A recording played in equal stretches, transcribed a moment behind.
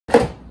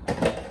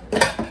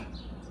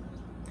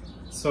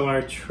So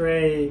our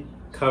tray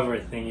cover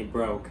thingy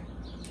broke.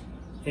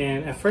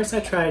 And at first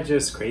I tried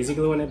just crazy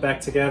gluing it back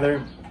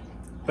together.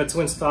 But to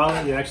install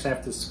it, you actually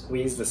have to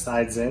squeeze the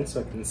sides in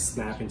so it can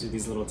snap into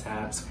these little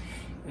tabs.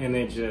 And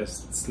it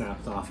just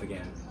snapped off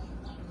again.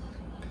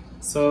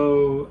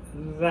 So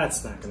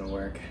that's not gonna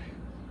work.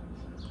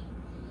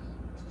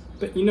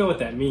 But you know what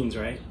that means,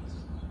 right?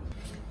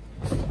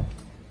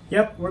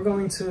 Yep, we're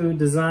going to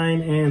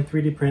design and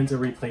 3D print a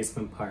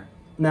replacement part.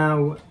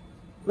 Now,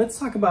 let's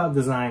talk about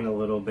design a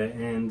little bit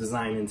and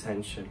design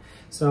intention.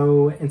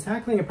 So in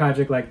tackling a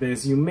project like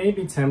this, you may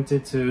be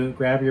tempted to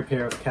grab your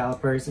pair of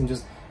calipers and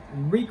just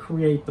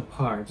recreate the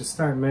part. Just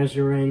start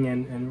measuring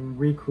and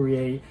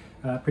recreate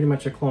pretty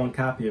much a clone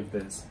copy of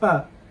this.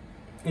 But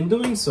in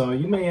doing so,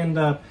 you may end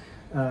up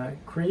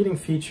creating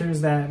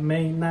features that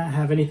may not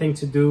have anything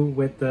to do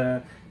with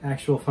the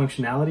actual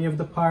functionality of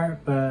the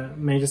part, but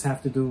may just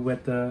have to do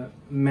with the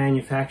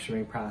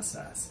manufacturing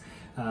process.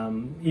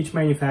 Each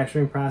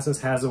manufacturing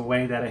process has a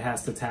way that it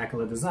has to tackle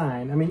a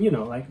design. I mean, you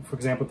know, like for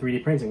example,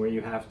 3D printing, where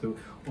you have to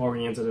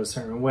orient it a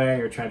certain way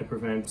or try to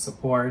prevent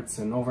supports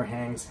and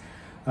overhangs.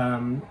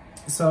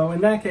 So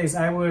in that case,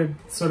 I would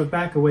sort of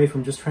back away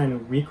from just trying to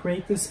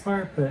recreate this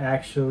part, but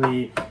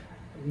actually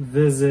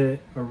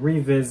visit or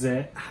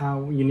revisit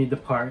how you need the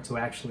part to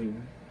actually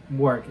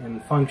work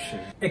and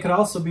function. It could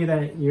also be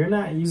that you're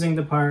not using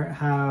the part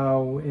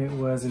how it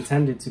was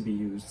intended to be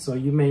used, so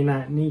you may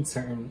not need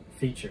certain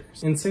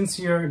features. And since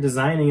you're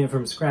designing it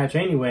from scratch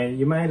anyway,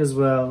 you might as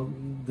well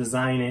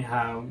design it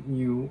how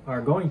you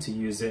are going to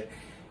use it.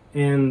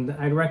 And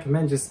I'd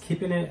recommend just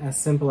keeping it as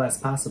simple as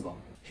possible.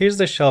 Here's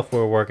the shelf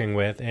we're working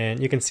with, and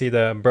you can see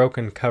the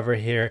broken cover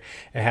here.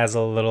 It has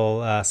a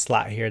little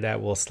slot here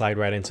that will slide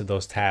right into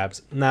those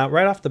tabs. Now,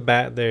 right off the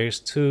bat, there's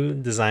two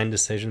design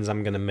decisions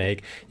I'm going to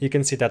make. You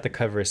can see that the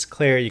cover is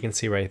clear. You can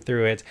see right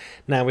through it.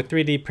 Now, with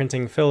 3D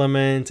printing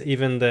filament,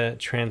 even the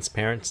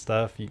transparent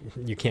stuff,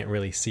 you can't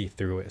really see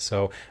through it.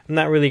 So I'm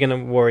not really going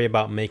to worry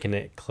about making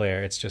it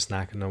clear. It's just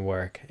not going to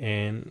work,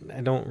 and I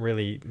don't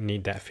really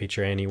need that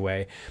feature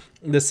anyway.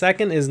 The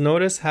second is,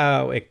 notice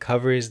how it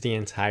covers the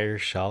entire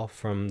shelf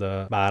from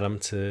the bottom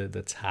to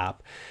the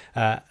top.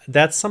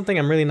 That's something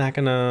I'm really not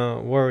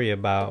gonna worry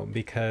about,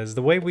 because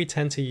the way we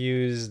tend to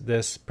use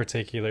this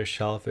particular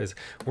shelf is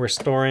we're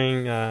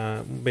storing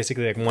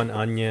basically like one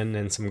onion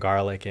and some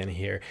garlic in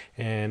here.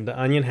 And the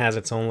onion has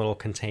its own little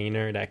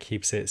container that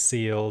keeps it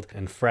sealed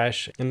and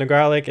fresh. And the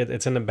garlic,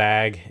 it's in a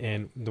bag,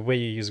 and the way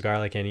you use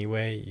garlic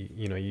anyway,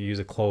 you know, you use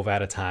a clove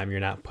at a time. You're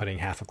not putting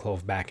half a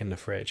clove back in the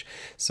fridge.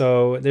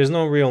 So there's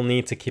no real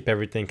need to keep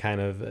everything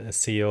kind of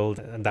sealed,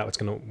 and that was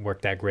going to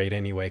work that great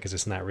anyway because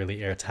it's not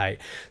really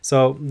airtight.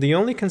 So the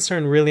only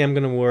concern really I'm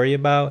going to worry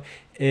about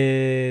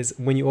is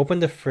when you open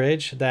the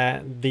fridge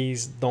that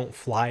these don't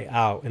fly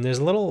out. And there's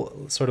a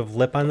little sort of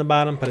lip on the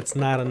bottom, but it's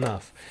not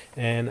enough.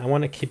 And I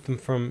want to keep them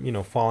from, you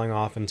know, falling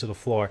off into the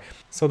floor.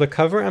 So the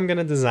cover I'm going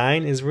to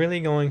design is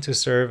really going to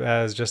serve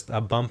as just a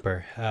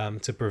bumper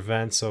to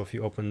prevent. So if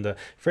you open the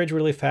fridge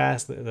really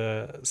fast,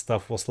 the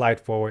stuff will slide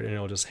forward and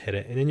it'll just hit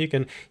it. And then you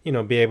can, you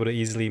know, be able to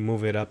easily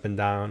move it up and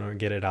down or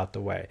get it out the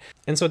way.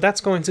 And so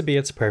that's going to be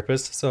its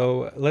purpose.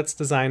 So let's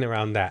design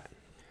around that.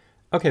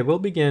 Okay, we'll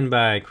begin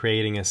by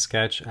creating a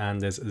sketch on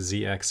this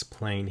ZX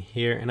plane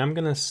here, and I'm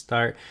gonna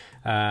start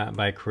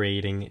by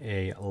creating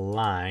a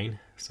line.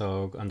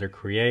 So under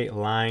create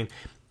line,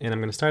 and I'm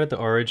gonna start at the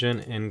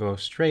origin and go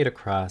straight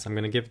across. I'm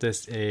gonna give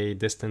this a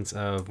distance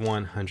of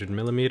 100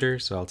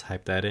 millimeters, so I'll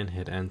type that in,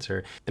 hit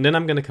enter. And then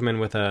I'm gonna come in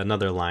with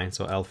another line,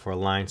 so L for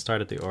line,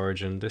 start at the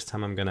origin. This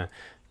time I'm gonna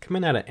come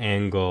in at an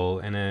angle,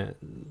 and at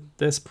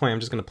this point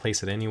I'm just going to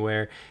place it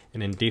anywhere,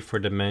 and then D for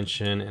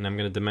dimension, and I'm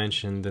going to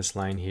dimension this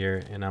line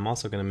here, and I'm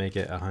also going to make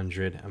it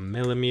 100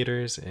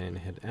 millimeters and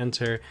hit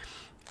enter.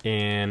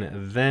 And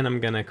then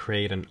I'm going to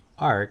create an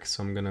arc,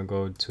 so I'm going to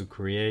go to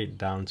create,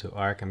 down to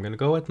arc. I'm going to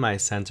go with my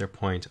center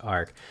point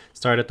arc,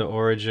 start at the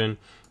origin.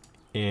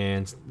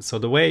 And so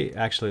the way,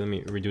 actually let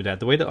me redo that.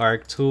 The way the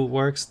arc tool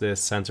works,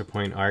 this center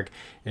point arc,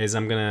 is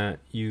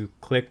you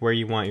click where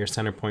you want your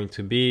center point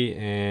to be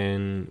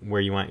and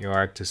where you want your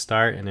arc to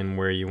start, and then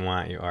where you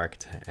want your arc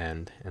to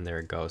end, and there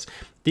it goes.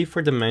 D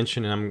for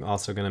dimension, and I'm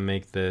also gonna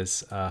make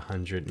this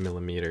 100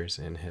 millimeters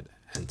and hit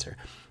enter.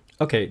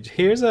 Okay,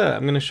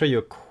 I'm gonna show you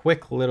a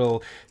quick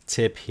little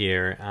tip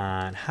here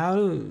on how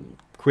to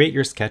create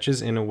your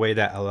sketches in a way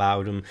that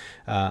in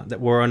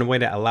a way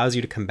that allows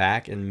you to come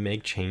back and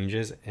make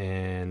changes,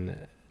 and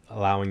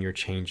allowing your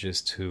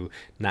changes to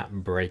not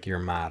break your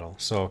model.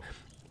 So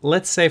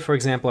let's say, for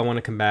example, I want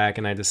to come back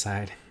and I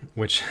decide,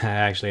 which I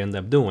actually end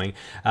up doing,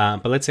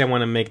 but let's say I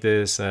want to make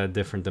this a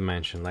different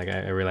dimension. Like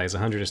I realize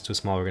 100 is too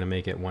small, we're going to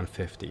make it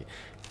 150.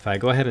 If I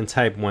go ahead and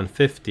type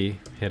 150,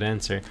 hit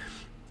enter,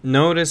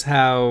 notice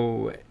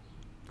how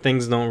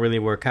things don't really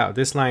work out.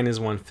 This line is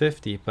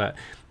 150, but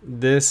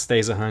this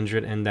stays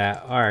 100, and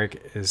that arc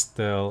is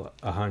still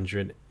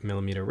 100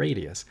 millimeter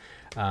radius.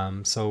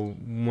 So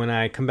when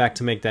I come back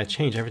to make that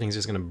change, everything's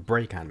just going to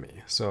break on me.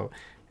 So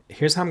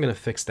here's how I'm going to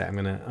fix that. I'm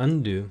going to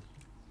undo,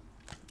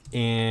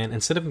 And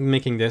instead of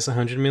making this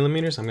 100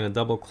 millimeters, I'm going to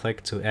double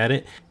click to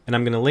edit, and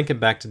I'm going to link it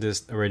back to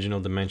this original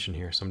dimension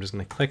here. So I'm just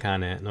going to click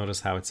on it.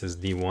 Notice how it says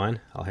D1.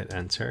 I'll hit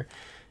enter,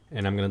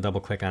 and I'm going to double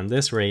click on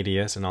this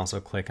radius and also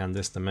click on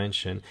this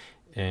dimension,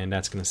 and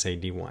that's going to say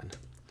D1.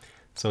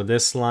 So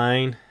this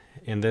line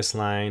and this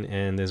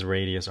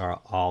radius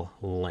are all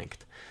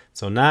linked.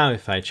 So now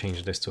if I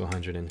change this to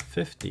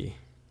 150,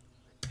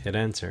 hit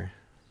enter,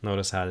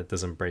 notice how it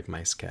doesn't break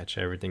my sketch.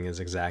 Everything is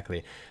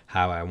exactly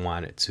how I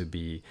want it to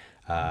be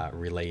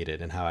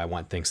related and how I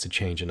want things to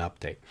change and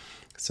update.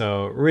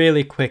 So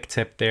really quick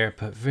tip there,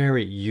 but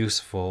very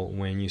useful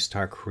when you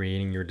start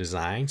creating your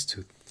designs,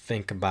 to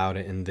think about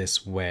it in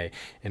this way,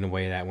 in a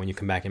way that when you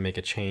come back and make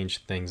a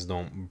change, things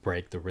don't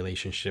break, the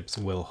relationships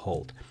will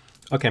hold.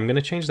 Okay, I'm going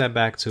to change that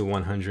back to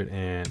 100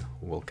 and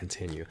we'll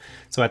continue.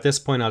 So at this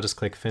point, I'll just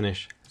click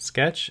Finish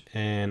Sketch,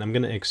 and I'm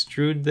going to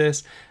extrude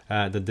this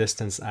the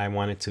distance I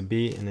want it to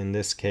be. And in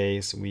this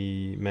case,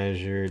 we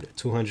measured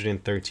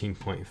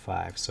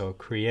 213.5. So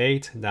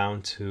create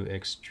down to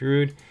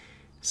extrude,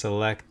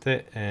 select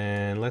it,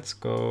 and let's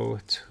go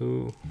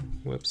to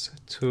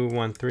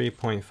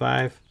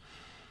 213.5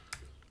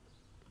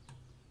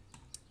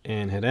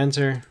 and hit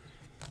enter.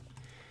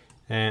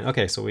 And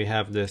okay, so we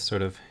have this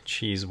sort of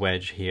cheese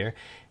wedge here.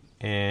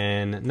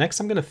 And next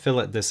I'm going to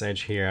fillet this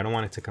edge here. I don't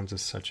want it to come to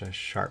such a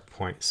sharp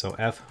point. So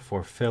F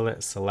for fillet,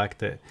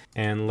 select it.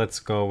 And let's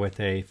go with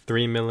a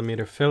 3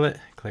 millimeter fillet.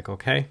 Click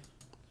OK.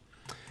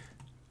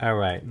 All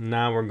right,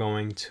 now we're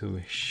going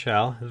to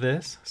shell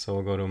this. So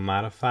we'll go to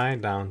Modify,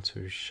 down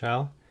to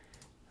Shell.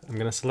 I'm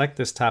going to select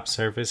this top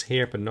surface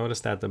here, but notice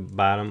that the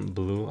bottom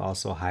blue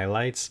also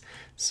highlights.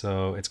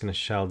 So it's going to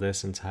shell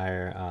this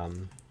entire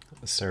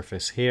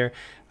surface here.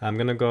 I'm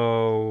gonna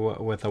go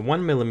with a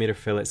 1 millimeter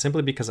fillet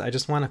simply because I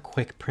just want a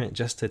quick print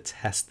just to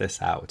test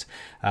this out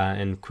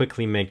and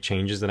quickly make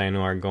changes that I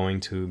know are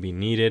going to be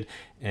needed,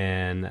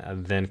 and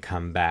then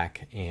come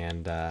back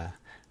and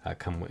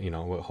come,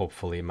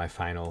 hopefully my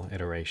final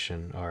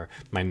iteration, or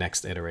my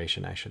next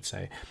iteration I should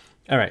say.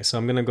 All right, so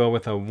I'm gonna go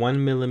with a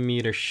 1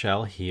 millimeter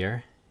shell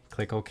here.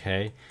 Click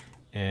OK,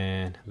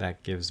 and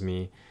that gives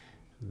me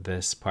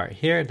this part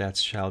here that's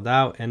shelled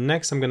out. And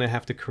next I'm going to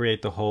have to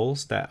create the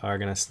holes that are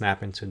going to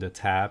snap into the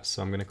tabs.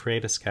 So I'm going to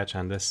create a sketch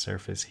on this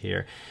surface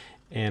here,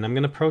 and I'm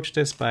going to approach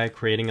this by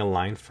creating a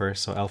line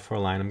first. So L for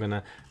line, I'm going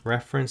to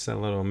reference a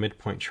little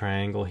midpoint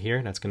triangle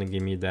here. That's going to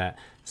give me that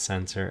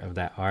center of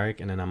that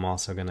arc, and then I'm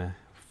also going to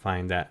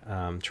find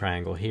that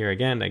triangle here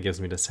again that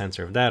gives me the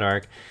center of that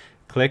arc.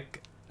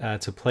 Click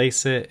to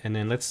place it, and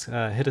then let's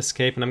hit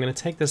escape, and I'm going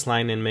to take this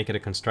line and make it a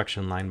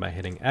construction line by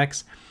hitting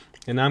X.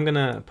 And now I'm going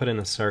to put in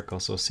a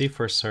circle. So C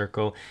for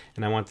circle,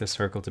 and I want this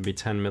circle to be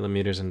 10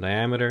 millimeters in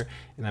diameter,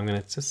 and I'm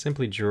going to just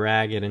simply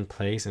drag it in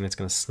place, and it's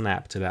going to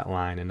snap to that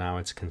line, and now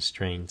it's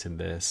constrained to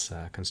this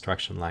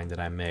construction line that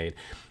I made.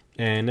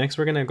 And next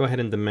we're going to go ahead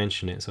and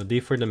dimension it. So D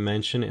for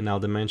dimension, and I'll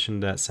dimension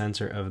that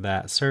center of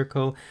that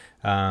circle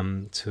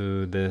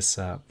to this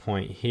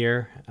point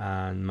here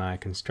on my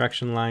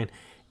construction line,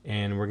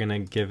 and we're going to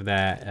give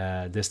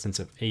that distance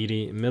of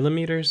 80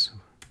 millimeters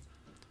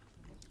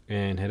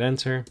and hit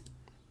enter.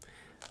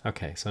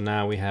 Okay, so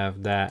now we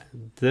have that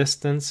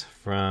distance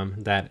from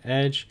that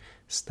edge.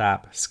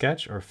 Stop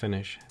sketch or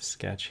finish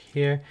sketch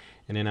here,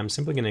 and then I'm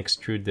simply going to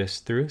extrude this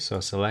through. So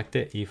select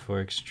it, E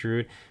for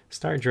extrude,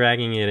 start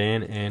dragging it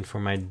in, and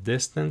for my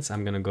distance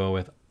I'm going to go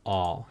with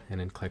all, and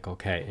then click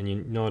OK. And you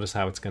notice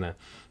how it's going to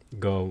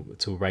go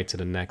to right to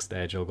the next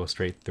edge. It'll go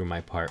straight through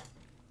my part.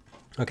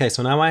 Okay,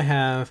 so now I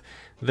have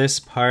this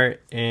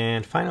part,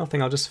 and final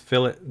thing, I'll just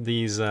fillet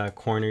these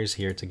corners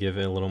here to give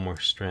it a little more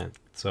strength.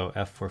 So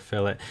F for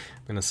fillet,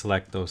 I'm going to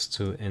select those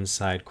two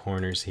inside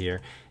corners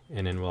here,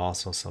 and then we'll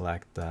also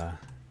select the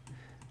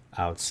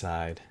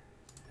outside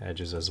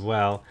edges as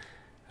well.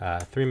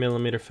 3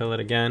 millimeter fillet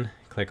again,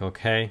 click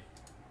OK.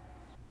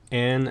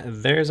 And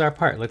there's our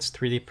part. Let's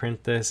 3D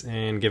print this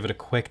and give it a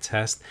quick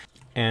test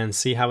and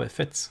see how it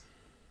fits.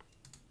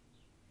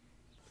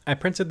 I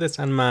printed this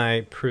on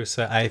my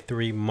Prusa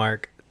i3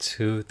 Mark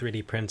II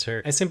 3D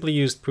printer. I simply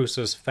used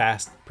Prusa's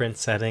fast print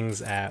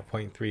settings at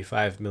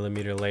 0.35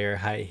 millimeter layer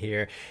height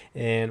here,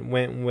 and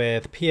went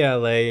with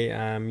PLA.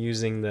 I'm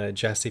using the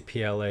Jesse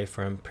PLA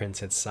from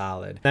Printed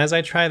Solid. As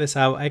I try this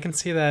out, I can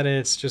see that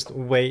it's just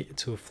way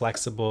too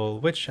flexible,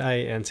 which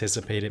I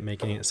anticipated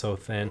making it so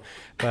thin.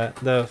 But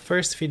the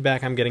first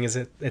feedback I'm getting is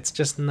it's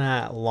just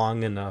not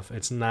long enough.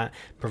 It's not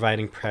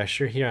providing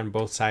pressure here on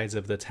both sides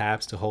of the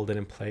tabs to hold it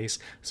in place.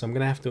 So I'm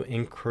gonna have to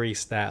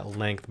increase that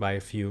length by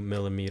a few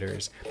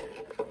millimeters.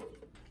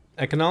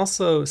 I can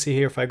also see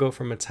here, if I go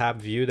from a top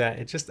view, that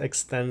it just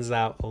extends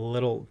out a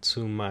little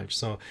too much.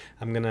 So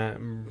I'm gonna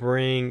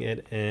bring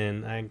it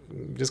in. I'm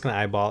just gonna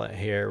eyeball it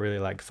here, really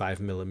like 5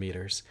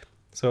 millimeters.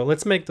 So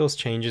let's make those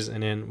changes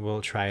and then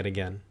we'll try it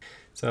again.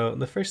 So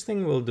the first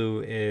thing we'll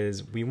do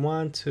is we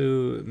want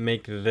to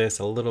make this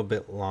a little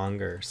bit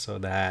longer so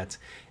that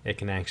it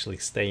can actually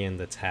stay in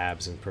the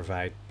tabs and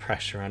provide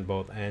pressure on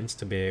both ends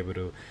to be able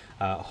to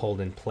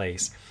hold in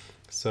place.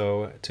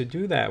 So to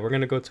do that, we're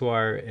going to go to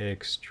our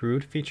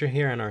extrude feature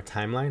here on our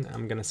timeline.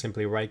 I'm going to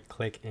simply right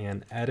click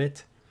and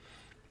edit.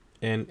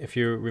 And if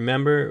you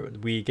remember,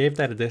 we gave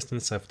that a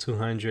distance of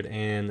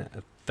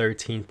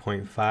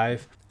 213.5.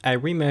 I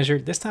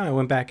remeasured. This time I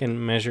went back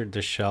and measured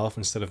the shelf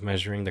instead of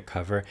measuring the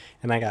cover,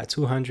 and I got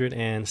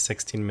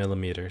 216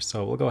 millimeters.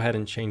 So we'll go ahead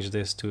and change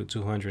this to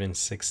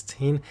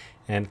 216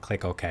 and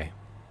click OK.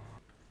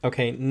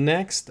 Okay,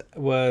 next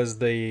was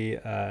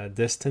the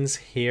distance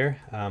here,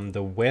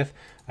 the width.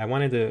 I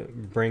wanted to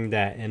bring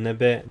that in a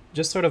bit.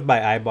 Just sort of by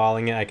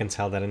eyeballing it, I can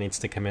tell that it needs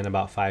to come in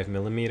about 5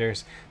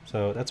 millimeters.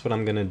 So that's what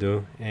I'm going to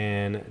do.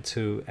 And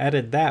to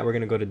edit that, we're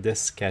going to go to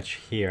this sketch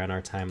here on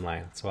our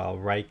timeline. So I'll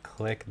right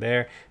click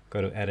there,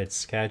 go to edit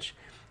sketch.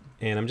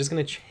 And I'm just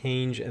going to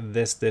change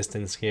this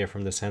distance here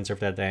from the center of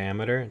that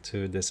diameter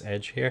to this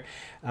edge here.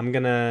 I'm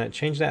going to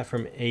change that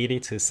from 80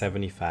 to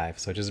 75.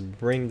 So just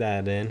bring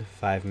that in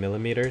 5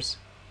 millimeters.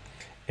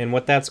 And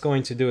what that's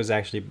going to do is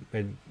actually,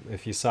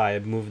 if you saw,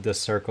 it moved the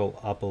circle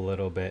up a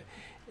little bit.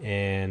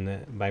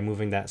 And by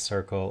moving that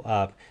circle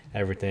up,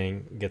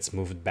 everything gets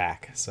moved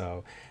back.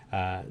 So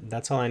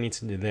that's all I need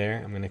to do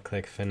there. I'm going to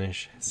click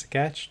Finish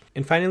Sketch.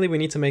 And finally, we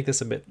need to make this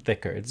a bit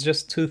thicker. It's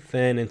just too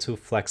thin and too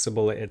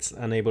flexible. It's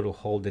unable to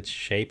hold its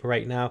shape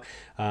right now,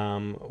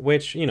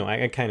 which, you know,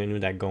 I kind of knew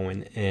that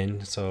going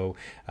in. So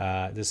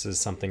this is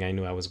something I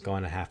knew I was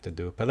going to have to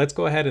do. But let's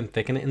go ahead and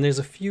thicken it. And there's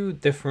a few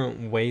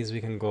different ways we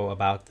can go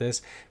about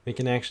this. We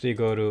can actually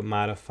go to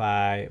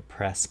Modify,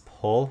 Press,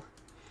 Pull,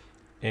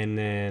 and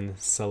then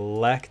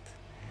select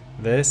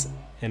this,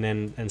 and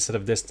then instead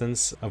of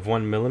distance of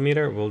 1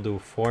 millimeter, we'll do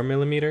 4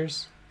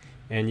 millimeters,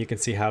 and you can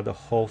see how the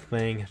whole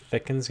thing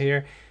thickens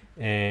here.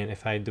 And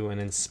if I do an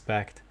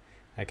inspect,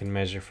 I can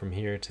measure from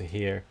here to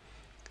here,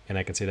 and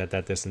I can see that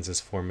that distance is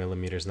 4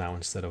 millimeters now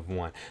instead of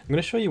 1. I'm going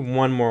to show you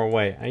one more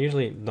way. I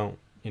usually don't,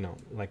 you know,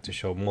 like to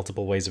show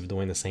multiple ways of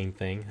doing the same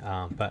thing,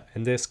 but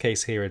in this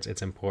case here,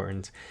 it's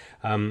important.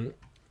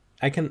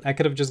 I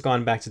could have just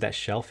gone back to that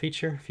shell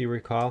feature, if you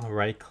recall.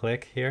 Right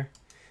click here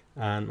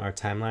on our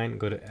timeline,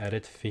 go to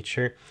edit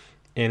feature,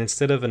 and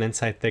instead of an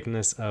inside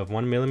thickness of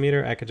 1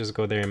 millimeter, I could just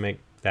go there and make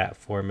that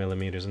 4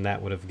 millimeters, and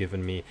that would have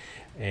given me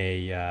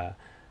a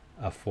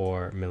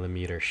 4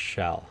 millimeter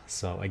shell.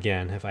 So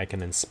again, if I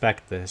can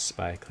inspect this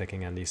by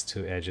clicking on these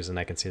two edges, and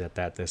I can see that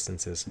that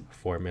distance is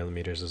 4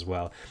 millimeters as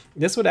well.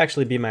 This would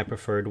actually be my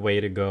preferred way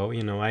to go.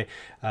 You know, I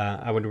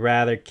would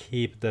rather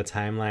keep the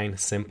timeline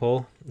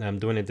simple.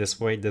 Doing it this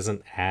way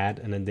doesn't add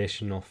an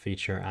additional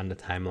feature on the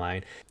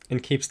timeline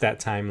and keeps that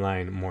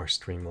timeline more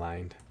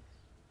streamlined.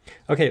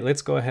 Okay,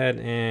 let's go ahead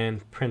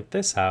and print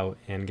this out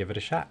and give it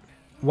a shot.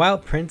 While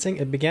printing,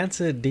 it began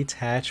to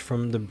detach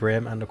from the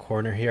brim on the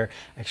corner here.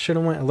 I should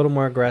have went a little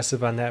more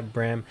aggressive on that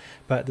brim,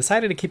 but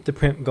decided to keep the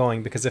print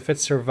going because if it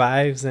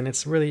survives, then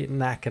it's really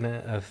not going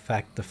to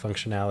affect the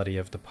functionality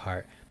of the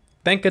part.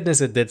 Thank goodness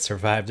it did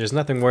survive. There's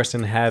nothing worse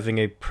than having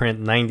a print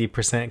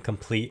 90%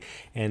 complete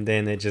and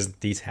then it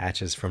just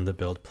detaches from the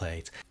build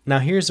plate. Now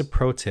here's a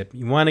pro tip.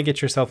 You want to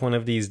get yourself one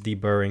of these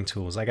deburring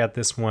tools. I got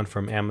this one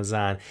from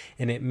Amazon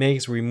and it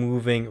makes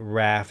removing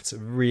rafts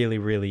really,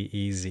 really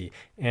easy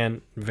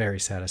and very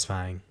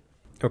satisfying.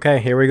 Okay,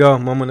 here we go.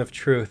 Moment of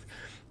truth.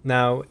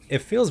 Now,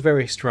 it feels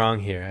very strong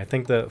here. I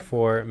think the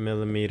 4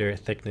 millimeter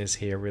thickness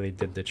here really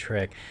did the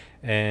trick.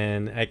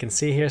 And I can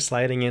see here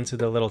sliding into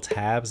the little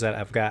tabs that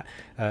I've got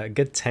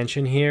good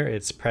tension here.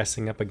 It's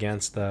pressing up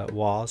against the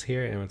walls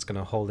here and it's going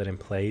to hold it in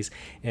place.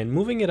 And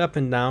moving it up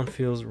and down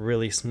feels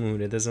really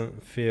smooth. It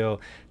doesn't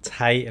feel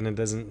tight and it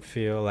doesn't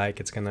feel like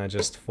it's going to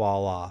just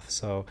fall off.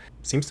 So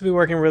seems to be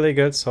working really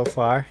good so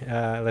far.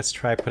 Let's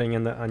try putting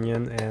in the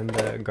onion and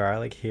the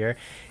garlic here.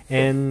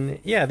 And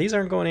yeah, these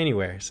aren't going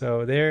anywhere.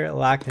 So they're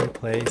locked in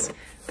place.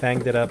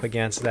 Banged it up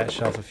against that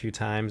shelf a few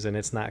times and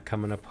it's not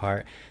coming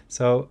apart.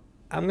 So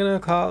I'm gonna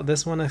call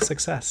this one a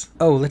success.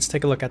 Oh, let's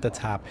take a look at the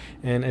top.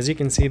 And as you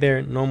can see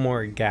there, no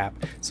more gap.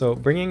 So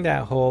bringing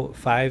that whole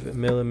 5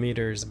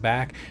 millimeters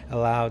back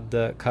allowed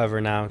the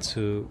cover now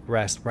to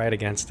rest right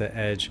against the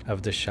edge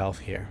of the shelf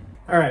here.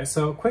 All right,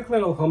 so quick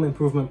little home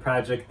improvement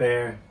project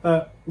there,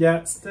 but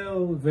yeah,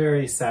 still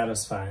very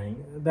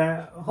satisfying.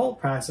 That whole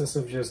process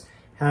of just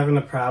having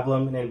a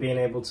problem and then being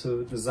able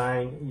to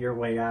design your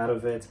way out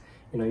of it,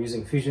 you know,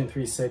 using Fusion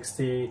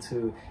 360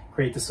 to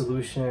create the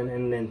solution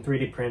and then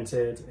 3D print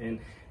it and,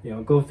 you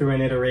know, go through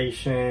an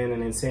iteration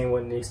and then saying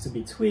what needs to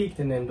be tweaked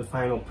and then the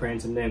final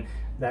print and then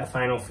that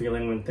final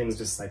feeling when things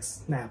just like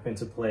snap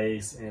into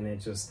place and it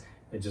just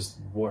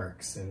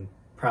works and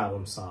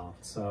problem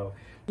solved. So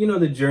you know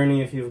the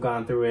journey if you've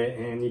gone through it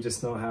and you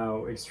just know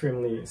how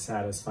extremely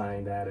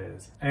satisfying that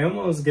is. I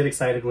almost get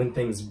excited when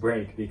things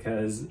break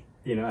because,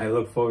 you know, I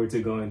look forward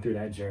to going through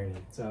that journey.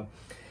 So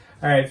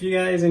all right, if you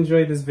guys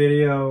enjoyed this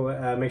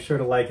video, make sure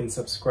to like and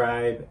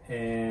subscribe,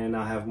 and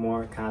I'll have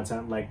more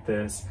content like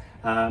this.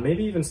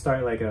 Maybe even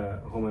start like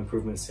a home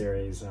improvement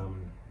series. I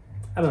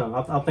don't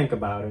know, I'll think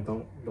about it.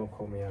 Don't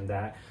quote me on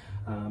that.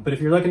 But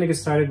if you're looking to get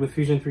started with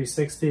Fusion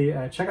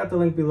 360, check out the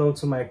link below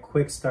to my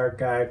quick start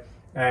guide.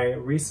 I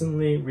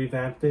recently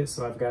revamped it,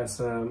 so I've got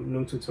some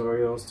new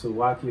tutorials to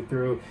walk you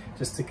through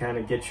just to kind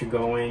of get you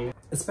going,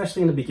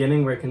 especially in the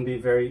beginning where it can be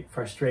very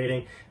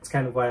frustrating. It's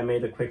kind of why I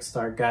made a quick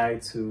start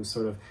guide to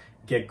sort of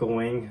get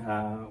going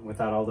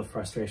without all the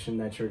frustration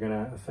that you're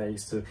gonna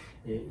face, to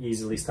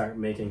easily start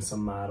making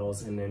some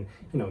models and then,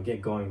 you know,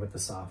 get going with the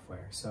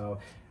software. So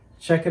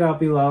check it out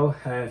below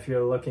if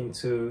you're looking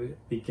to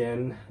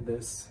begin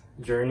this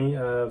journey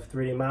of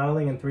 3D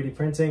modeling and 3D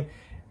printing,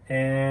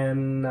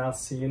 and I'll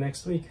see you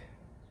next week.